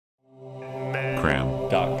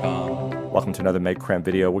MedCram.com. Welcome to another MedCram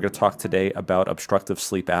video. We're going to talk today about obstructive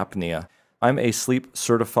sleep apnea. I'm a sleep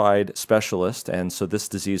certified specialist, and so this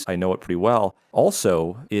disease, I know it pretty well.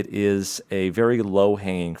 Also, it is a very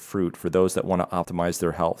low-hanging fruit for those that want to optimize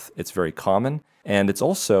their health. It's very common, and it's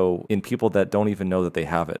also in people that don't even know that they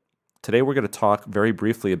have it. Today, we're going to talk very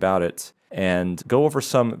briefly about it and go over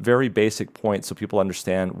some very basic points so people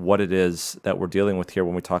understand what it is that we're dealing with here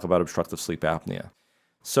when we talk about obstructive sleep apnea.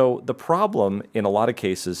 So the problem in a lot of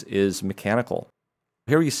cases is mechanical.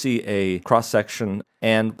 Here you see a cross-section,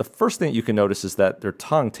 and the first thing you can notice is that their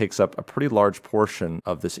tongue takes up a pretty large portion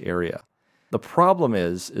of this area. The problem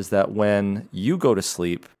is that when you go to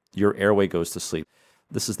sleep, your airway goes to sleep.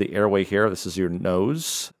 This is the airway here. This is your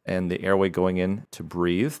nose and the airway going in to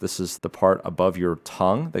breathe. This is the part above your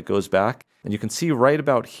tongue that goes back. And you can see right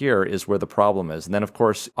about here is where the problem is. And then, of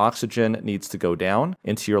course, oxygen needs to go down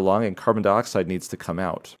into your lung and carbon dioxide needs to come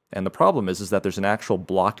out. And the problem is that there's an actual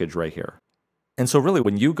blockage right here. And so really,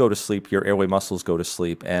 when you go to sleep, your airway muscles go to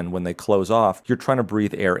sleep. And when they close off, you're trying to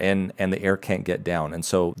breathe air in and the air can't get down. And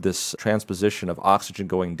so this transposition of oxygen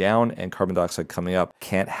going down and carbon dioxide coming up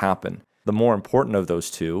can't happen. The more important of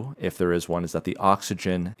those two, if there is one, is that the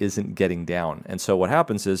oxygen isn't getting down. And so what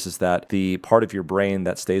happens is that the part of your brain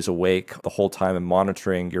that stays awake the whole time and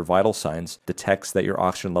monitoring your vital signs detects that your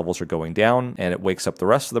oxygen levels are going down, and it wakes up the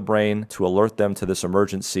rest of the brain to alert them to this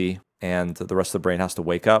emergency. And the rest of the brain has to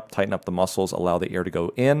wake up, tighten up the muscles, allow the air to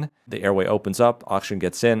go in. The airway opens up, oxygen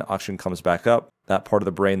gets in, oxygen comes back up. That part of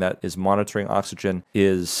the brain that is monitoring oxygen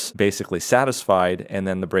is basically satisfied, and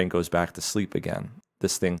then the brain goes back to sleep again.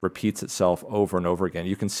 This thing repeats itself over and over again.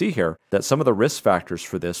 You can see here that some of the risk factors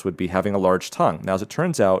for this would be having a large tongue. Now, as it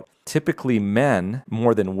turns out, typically men,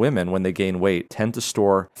 more than women, when they gain weight, tend to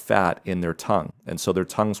store fat in their tongue, and so their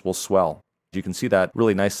tongues will swell. You can see that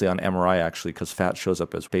really nicely on MRI, actually, because fat shows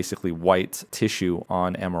up as basically white tissue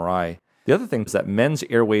on MRI. The other thing is that men's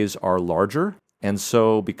airways are larger, and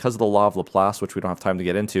so because of the law of Laplace, which we don't have time to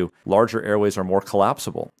get into, larger airways are more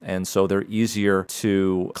collapsible, and so they're easier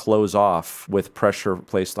to close off with pressure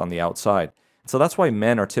placed on the outside. So that's why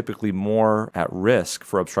men are typically more at risk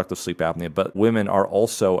for obstructive sleep apnea, but women are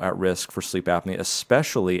also at risk for sleep apnea,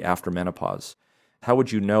 especially after menopause. How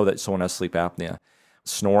would you know that someone has sleep apnea?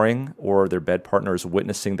 Snoring, or their bed partner is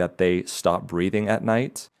witnessing that they stop breathing at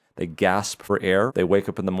night. They gasp for air. They wake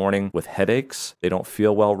up in the morning with headaches. They don't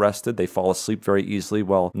feel well rested. They fall asleep very easily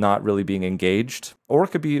while not really being engaged. Or it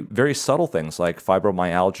could be very subtle things like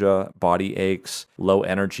fibromyalgia, body aches, low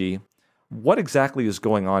energy. What exactly is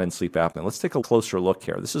going on in sleep apnea? Let's take a closer look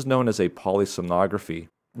here. This is known as a polysomnography.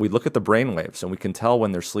 We look at the brain waves and we can tell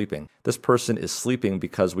when they're sleeping. This person is sleeping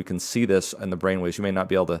because we can see this in the brain waves. You may not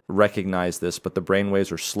be able to recognize this, but the brain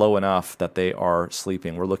waves are slow enough that they are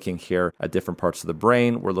sleeping. We're looking here at different parts of the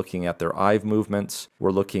brain. We're looking at their eye movements.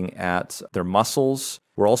 We're looking at their muscles.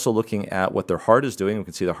 We're also looking at what their heart is doing. We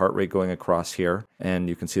can see the heart rate going across here, and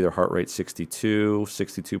you can see their heart rate 62,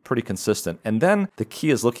 pretty consistent. And then the key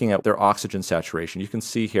is looking at their oxygen saturation. You can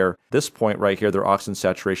see here, this point right here, their oxygen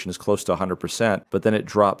saturation is close to 100%, but then it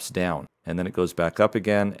drops down, and then it goes back up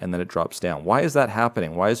again, and then it drops down. Why is that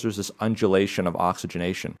happening? Why is there this undulation of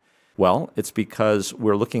oxygenation? Well, it's because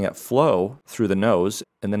we're looking at flow through the nose,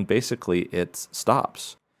 and then basically it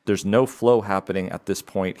stops. There's no flow happening at this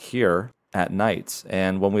point here at night.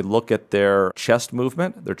 And when we look at their chest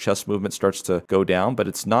movement starts to go down, but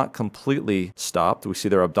it's not completely stopped. We see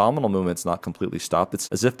their abdominal movement's not completely stopped. It's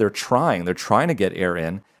as if they're trying to get air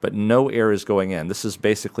in, but no air is going in. This is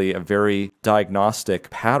basically a very diagnostic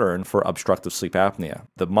pattern for obstructive sleep apnea.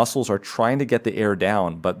 The muscles are trying to get the air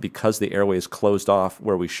down, but because the airway is closed off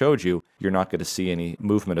where we showed you, you're not going to see any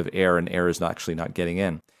movement of air, and air is actually not getting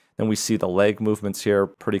in. Then we see the leg movements here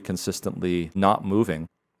pretty consistently not moving.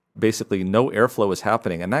 Basically, no airflow is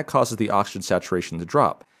happening, and that causes the oxygen saturation to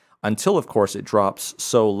drop. Until, of course, it drops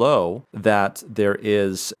so low that there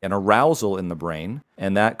is an arousal in the brain,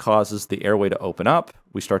 and that causes the airway to open up.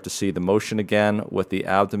 We start to see the motion again with the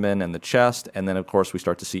abdomen and the chest, and then, of course, we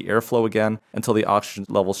start to see airflow again until the oxygen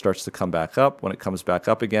level starts to come back up. When it comes back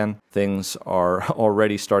up again, things are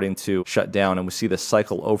already starting to shut down, and we see this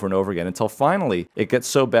cycle over and over again until finally it gets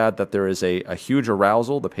so bad that there is a huge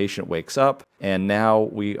arousal. The patient wakes up, and now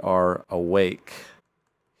we are awake.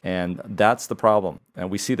 And that's the problem. And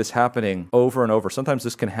we see this happening over and over. Sometimes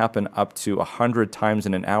this can happen up to 100 times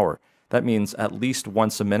in an hour. That means at least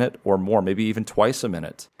once a minute or more, maybe even twice a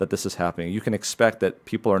minute that this is happening. You can expect that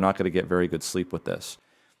people are not going to get very good sleep with this.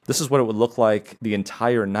 This is what it would look like the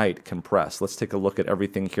entire night compressed. Let's take a look at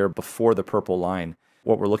everything here before the purple line.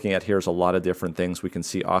 What we're looking at here is a lot of different things. We can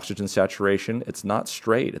see oxygen saturation. It's not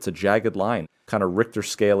straight. It's a jagged line. kind of Richter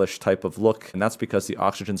scale-ish type of look, and that's because the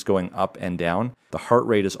oxygen's going up and down. The heart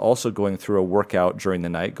rate is also going through a workout during the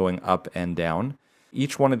night, going up and down.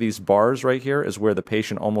 Each one of these bars right here is where the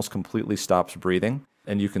patient almost completely stops breathing.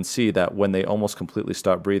 And you can see that when they almost completely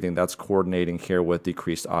stop breathing, that's coordinating here with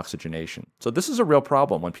decreased oxygenation. So this is a real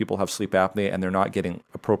problem when people have sleep apnea and they're not getting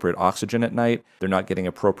appropriate oxygen at night, they're not getting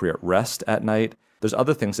appropriate rest at night. There's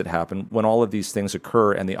other things that happen when all of these things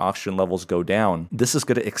occur and the oxygen levels go down. This is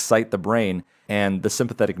going to excite the brain and the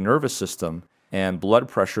sympathetic nervous system, and blood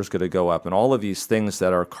pressure is going to go up. And all of these things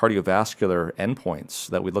that are cardiovascular endpoints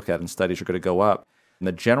that we look at in studies are going to go up. In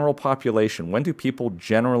the general population, when do people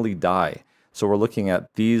generally die? So we're looking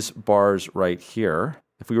at these bars right here.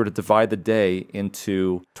 If we were to divide the day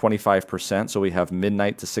into 25%, so we have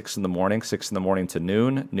midnight to 6 in the morning, 6 in the morning to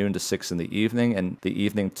noon, noon to 6 in the evening, and the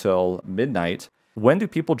evening till midnight. When do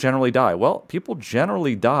people generally die? Well, people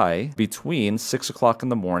generally die between 6 o'clock in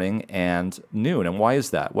the morning and noon. And why is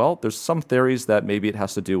that? Well, there's some theories that maybe it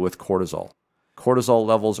has to do with cortisol. Cortisol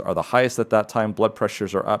levels are the highest at that time. Blood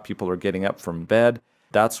pressures are up. People are getting up from bed.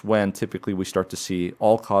 That's when typically we start to see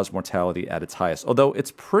all-cause mortality at its highest, although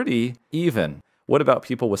it's pretty even. What about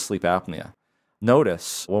people with sleep apnea?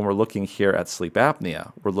 Notice when we're looking here at sleep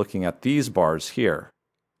apnea, we're looking at these bars here,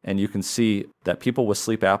 and you can see that people with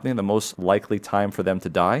sleep apnea, the most likely time for them to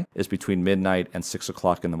die is between midnight and 6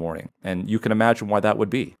 o'clock in the morning. And you can imagine why that would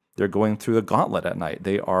be. They're going through the gauntlet at night.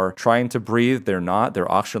 They are trying to breathe. They're not.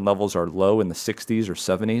 Their oxygen levels are low in the 60s or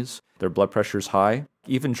 70s. Their blood pressure is high,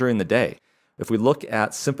 even during the day. If we look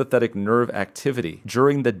at sympathetic nerve activity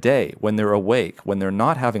during the day, when they're awake, when they're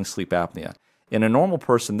not having sleep apnea, in a normal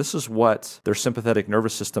person, this is what their sympathetic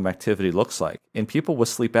nervous system activity looks like. In people with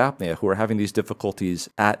sleep apnea who are having these difficulties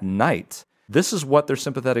at night, this is what their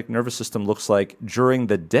sympathetic nervous system looks like during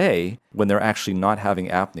the day when they're actually not having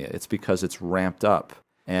apnea. It's because it's ramped up.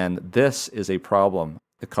 And this is a problem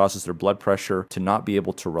that causes their blood pressure to not be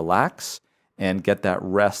able to relax and get that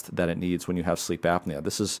rest that it needs when you have sleep apnea.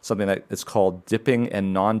 This is something that is called dipping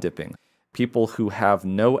and non-dipping. People who have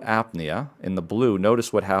no apnea, in the blue,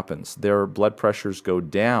 notice what happens. Their blood pressures go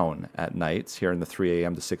down at night, here in the 3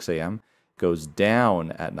 a.m. to 6 a.m., goes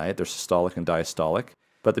down at night. They're systolic and diastolic.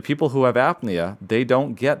 But the people who have apnea, they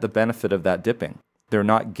don't get the benefit of that dipping. They're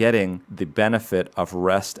not getting the benefit of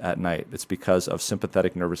rest at night. It's because of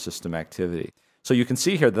sympathetic nervous system activity. So you can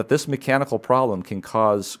see here that this mechanical problem can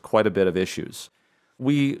cause quite a bit of issues.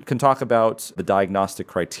 We can talk about the diagnostic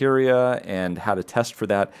criteria and how to test for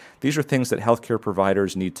that. These are things that healthcare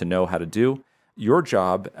providers need to know how to do. Your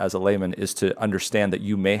job as a layman is to understand that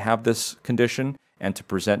you may have this condition and to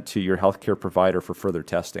present to your healthcare provider for further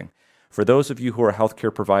testing. For those of you who are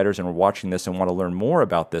healthcare providers and are watching this and want to learn more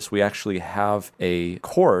about this, we actually have a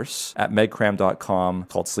course at medcram.com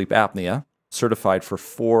called Sleep Apnea, certified for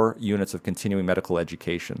 4 units of continuing medical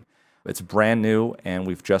education. It's brand new, and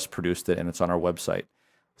we've just produced it, and it's on our website.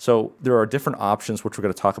 So there are different options, which we're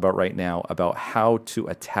going to talk about right now, about how to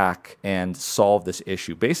attack and solve this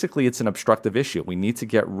issue. Basically, it's an obstructive issue. We need to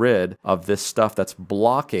get rid of this stuff that's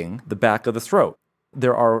blocking the back of the throat.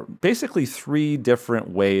 There are basically 3 different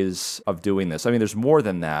ways of doing this. I mean, there's more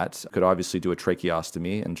than that. You could obviously do a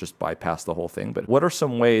tracheostomy and just bypass the whole thing. But what are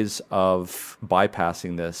some ways of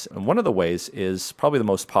bypassing this? And one of the ways is probably the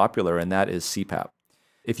most popular, and that is CPAP.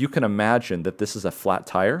 If you can imagine that this is a flat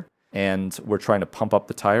tire and we're trying to pump up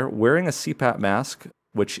the tire, wearing a CPAP mask,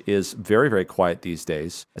 which is very, very quiet these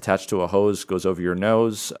days, attached to a hose, goes over your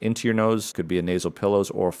nose, into your nose, could be a nasal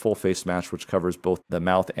pillows or a full face mask, which covers both the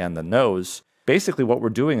mouth and the nose. Basically, what we're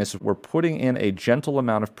doing is we're putting in a gentle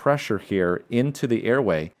amount of pressure here into the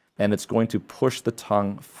airway, and it's going to push the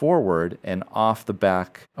tongue forward and off the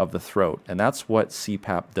back of the throat. And that's what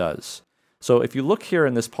CPAP does. So if you look here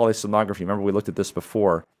in this polysomnography, remember we looked at this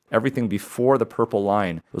before, everything before the purple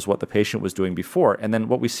line was what the patient was doing before. And then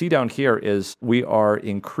what we see down here is we are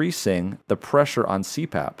increasing the pressure on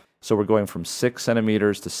CPAP. So we're going from 6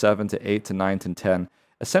 centimeters to 7 to 8 to 9 to 10.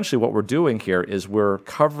 Essentially what we're doing here is we're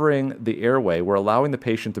covering the airway. We're allowing the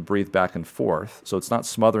patient to breathe back and forth, so it's not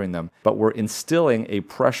smothering them, but we're instilling a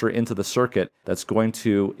pressure into the circuit that's going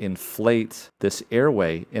to inflate this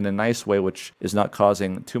airway in a nice way, which is not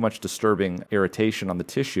causing too much disturbing irritation on the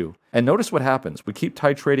tissue. And notice what happens. We keep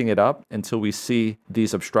titrating it up until we see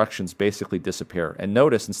these obstructions basically disappear. And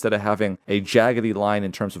notice, instead of having a jaggedy line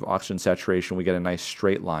in terms of oxygen saturation, we get a nice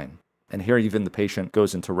straight line. And here even the patient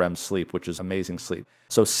goes into REM sleep, which is amazing sleep.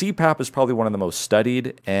 So CPAP is probably one of the most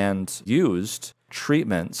studied and used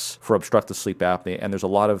treatments for obstructive sleep apnea. And there's a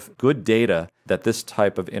lot of good data that this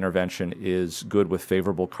type of intervention is good with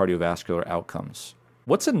favorable cardiovascular outcomes.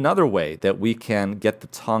 What's another way that we can get the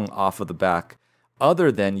tongue off of the back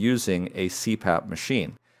other than using a CPAP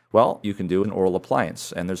machine? Well, you can do an oral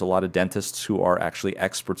appliance, and there's a lot of dentists who are actually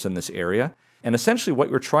experts in this area. And essentially what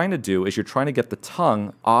you're trying to do is you're trying to get the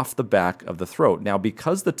tongue off the back of the throat. Now,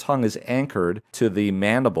 because the tongue is anchored to the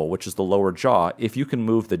mandible, which is the lower jaw, if you can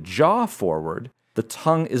move the jaw forward, the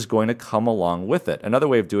tongue is going to come along with it. Another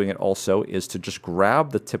way of doing it also is to just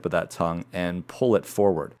grab the tip of that tongue and pull it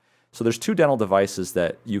forward. So there's two dental devices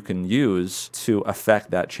that you can use to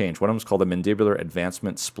affect that change. One of them is called a mandibular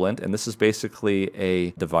advancement splint, and this is basically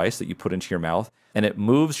a device that you put into your mouth, and it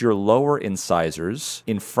moves your lower incisors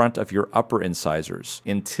in front of your upper incisors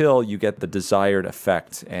until you get the desired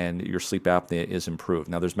effect and your sleep apnea is improved.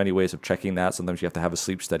 Now, there's many ways of checking that. Sometimes you have to have a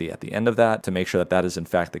sleep study at the end of that to make sure that that is in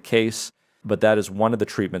fact the case, but that is one of the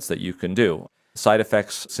treatments that you can do. Side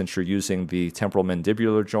effects, since you're using the temporal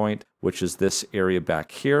mandibular joint, which is this area back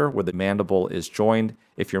here where the mandible is joined,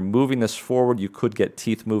 if you're moving this forward, you could get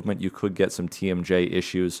teeth movement, you could get some TMJ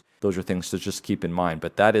issues. Those are things to just keep in mind,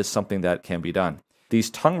 but that is something that can be done. These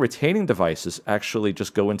tongue retaining devices actually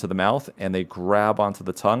just go into the mouth and they grab onto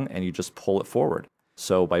the tongue and you just pull it forward.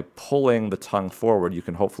 So by pulling the tongue forward, you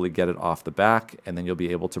can hopefully get it off the back and then you'll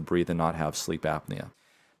be able to breathe and not have sleep apnea.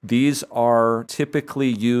 These are typically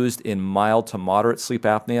used in mild to moderate sleep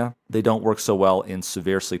apnea. They don't work so well in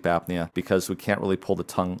severe sleep apnea because we can't really pull the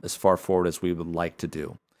tongue as far forward as we would like to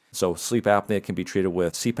do. So sleep apnea can be treated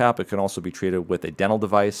with CPAP. It can also be treated with a dental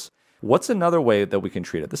device. What's another way that we can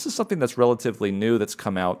treat it? This is something that's relatively new that's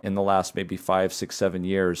come out in the last maybe 5, 6, 7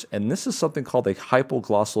 years, and this is something called a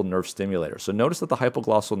hypoglossal nerve stimulator. So notice that the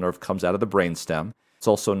hypoglossal nerve comes out of the brainstem. It's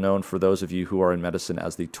also known for those of you who are in medicine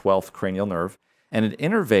as the 12th cranial nerve. And it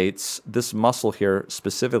innervates this muscle here,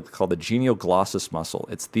 specifically called the genioglossus muscle.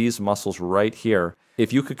 It's these muscles right here.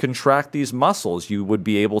 If you could contract these muscles, you would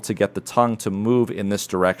be able to get the tongue to move in this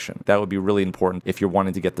direction. That would be really important if you're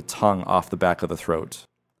wanting to get the tongue off the back of the throat.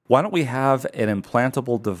 Why don't we have an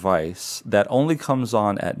implantable device that only comes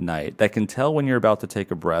on at night that can tell when you're about to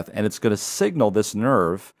take a breath, and it's going to signal this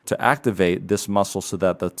nerve to activate this muscle so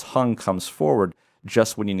that the tongue comes forward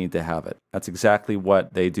just when you need to have it. That's exactly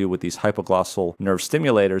what they do with these hypoglossal nerve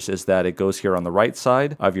stimulators, is that it goes here on the right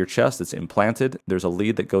side of your chest. It's implanted. There's a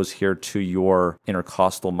lead that goes here to your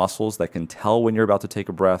intercostal muscles that can tell when you're about to take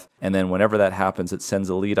a breath. And then whenever that happens, it sends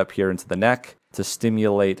a lead up here into the neck to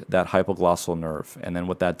stimulate that hypoglossal nerve. And then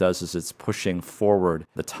what that does is it's pushing forward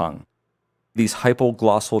the tongue. These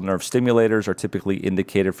hypoglossal nerve stimulators are typically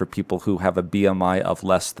indicated for people who have a BMI of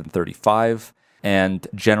less than 35. And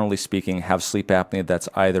generally speaking, have sleep apnea that's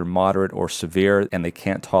either moderate or severe, and they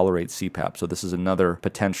can't tolerate CPAP. So this is another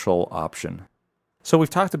potential option. So we've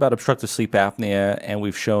talked about obstructive sleep apnea, and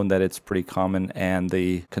we've shown that it's pretty common, and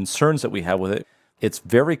the concerns that we have with it. It's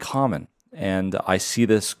very common, and I see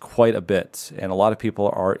this quite a bit. And a lot of people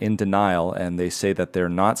are in denial, and they say that they're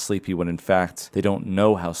not sleepy when in fact they don't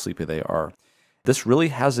know how sleepy they are. This really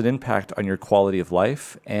has an impact on your quality of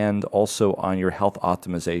life and also on your health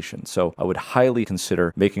optimization. So I would highly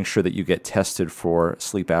consider making sure that you get tested for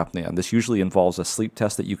sleep apnea. And this usually involves a sleep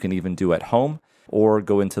test that you can even do at home or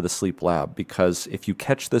go into the sleep lab, because if you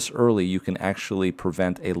catch this early, you can actually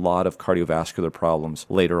prevent a lot of cardiovascular problems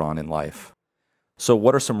later on in life. So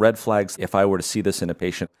what are some red flags if I were to see this in a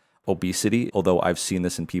patient? Obesity, although I've seen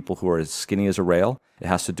this in people who are as skinny as a rail. It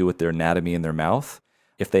has to do with their anatomy in their mouth.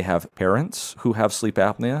 If they have parents who have sleep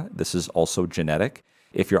apnea, this is also genetic.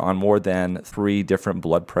 If you're on more than 3 different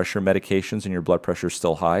blood pressure medications and your blood pressure is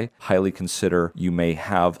still high, highly consider you may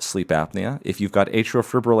have sleep apnea. If you've got atrial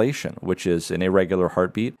fibrillation, which is an irregular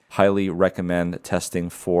heartbeat, highly recommend testing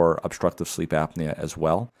for obstructive sleep apnea as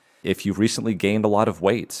well. If you've recently gained a lot of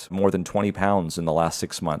weight, more than 20 pounds in the last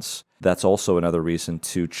 6 months, that's also another reason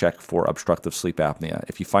to check for obstructive sleep apnea.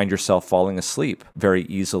 If you find yourself falling asleep very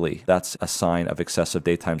easily, that's a sign of excessive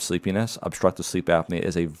daytime sleepiness. Obstructive sleep apnea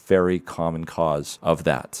is a very common cause of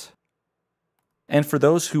that. And for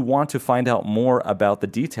those who want to find out more about the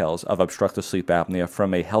details of obstructive sleep apnea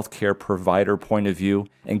from a healthcare provider point of view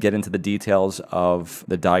and get into the details of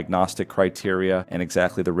the diagnostic criteria and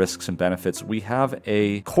exactly the risks and benefits, we have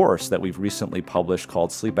a course that we've recently published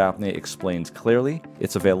called Sleep Apnea Explained Clearly.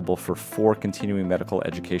 It's available for 4 continuing medical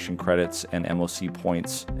education credits and MOC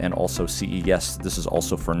points, and also CES. This is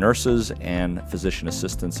also for nurses and physician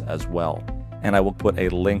assistants as well. And I will put a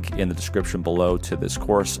link in the description below to this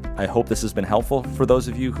course. I hope this has been helpful for those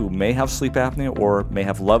of you who may have sleep apnea or may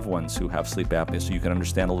have loved ones who have sleep apnea, so you can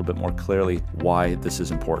understand a little bit more clearly why this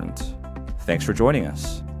is important. Thanks for joining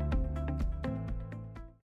us.